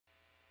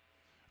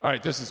All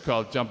right, this is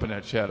called Jumping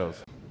at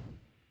Shadows.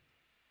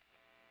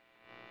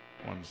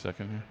 1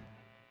 second here.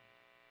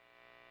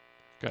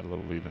 Got a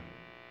little lead in.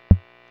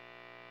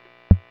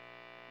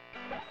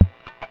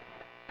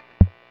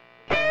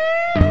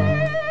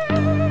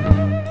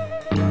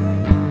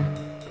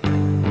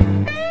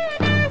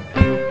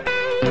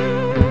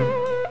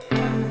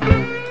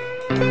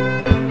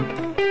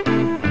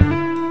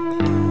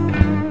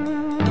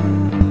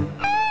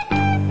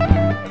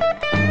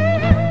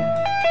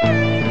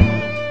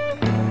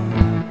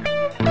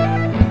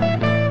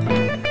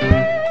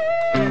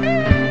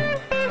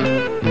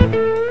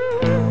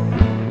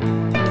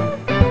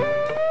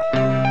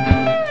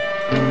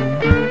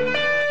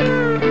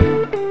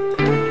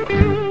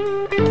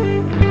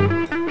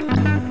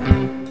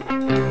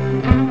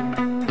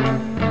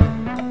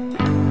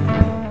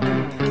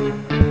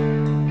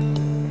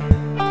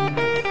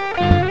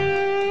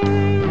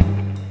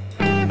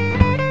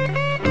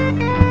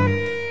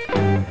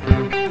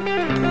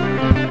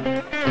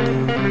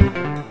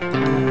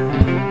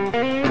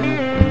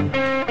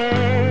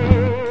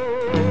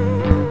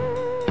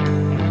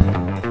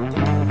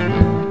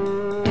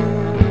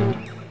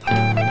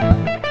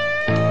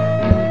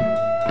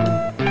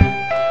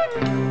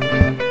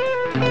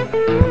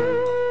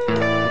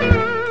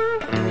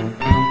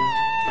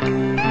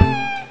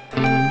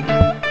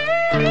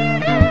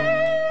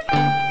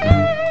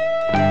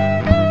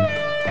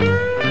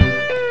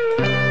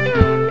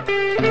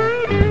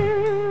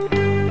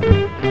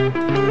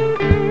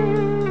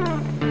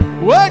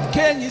 What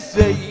can you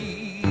say?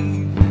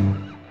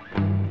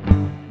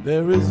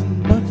 There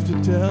isn't much to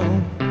tell.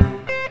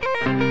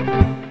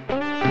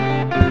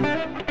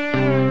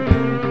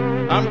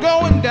 I'm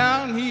going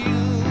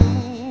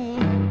downhill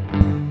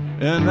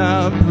and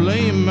I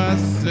blame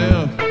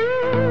myself.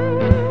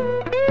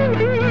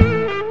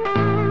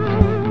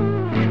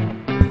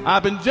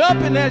 I've been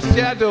jumping at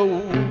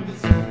shadows,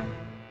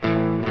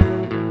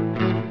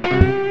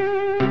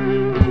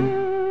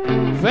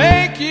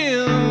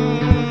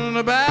 thinking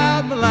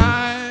about my life.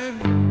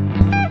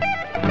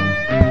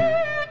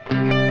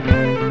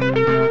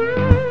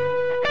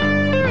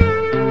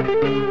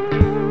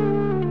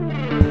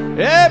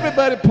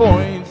 Everybody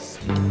points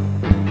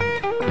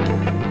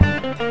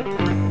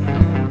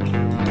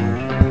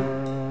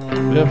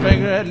their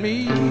finger at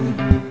me.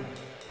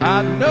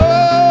 I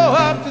know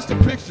I'm just a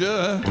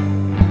picture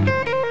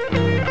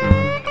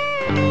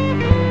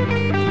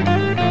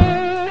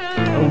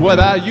of what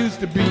I used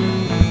to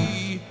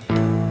be,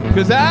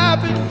 'cause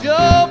I've been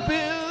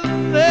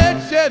jumping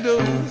at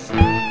shadows,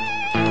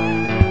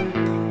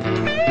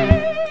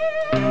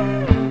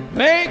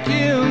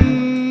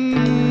 thinking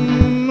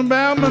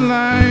about my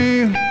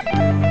life.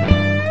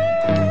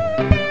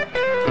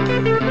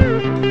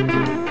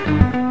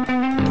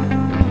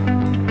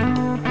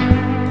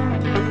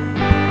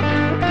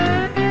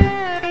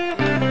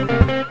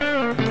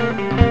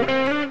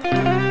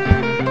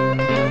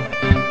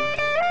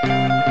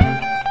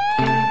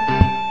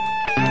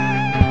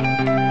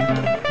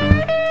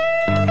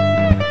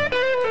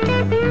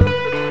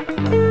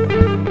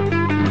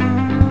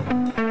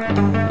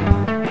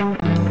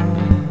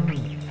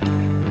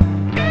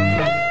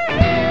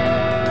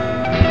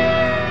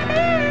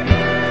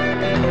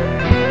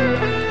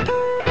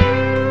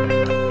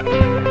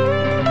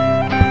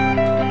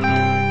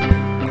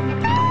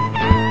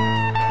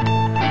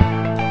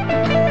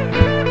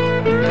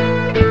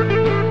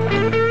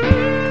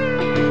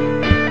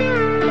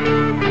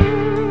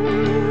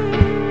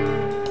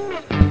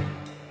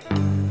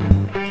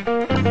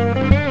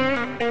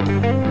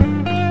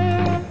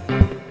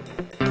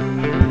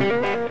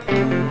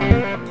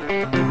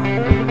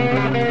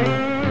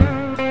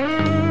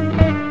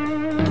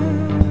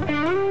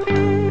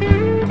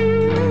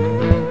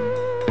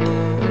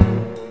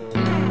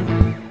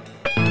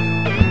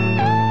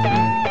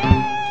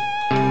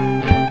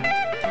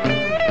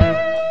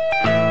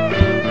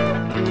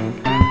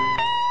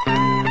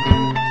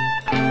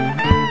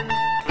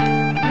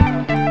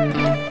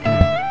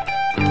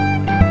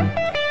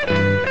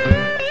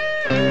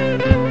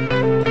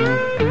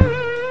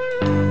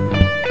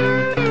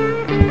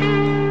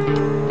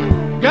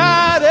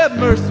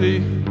 Mercy,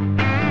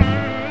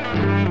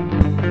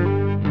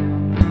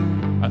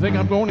 I think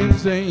I'm going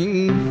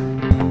insane.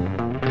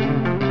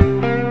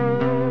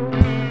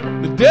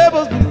 The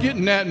devil's been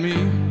getting at me.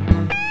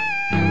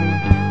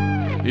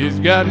 He's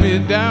got me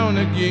down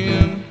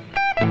again,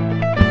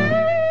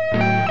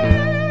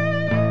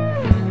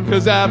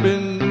 'cause I've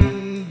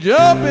been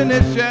jumping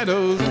at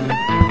shadows,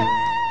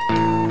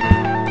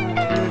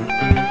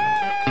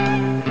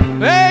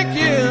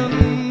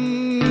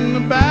 thinking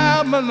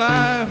about my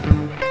life.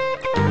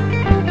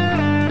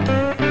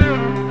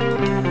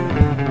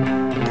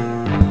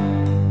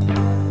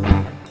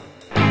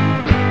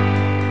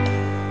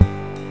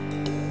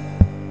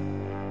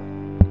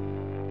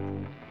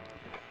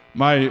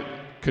 My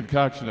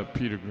concoction of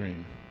Peter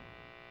Green.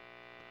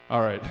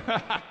 All right.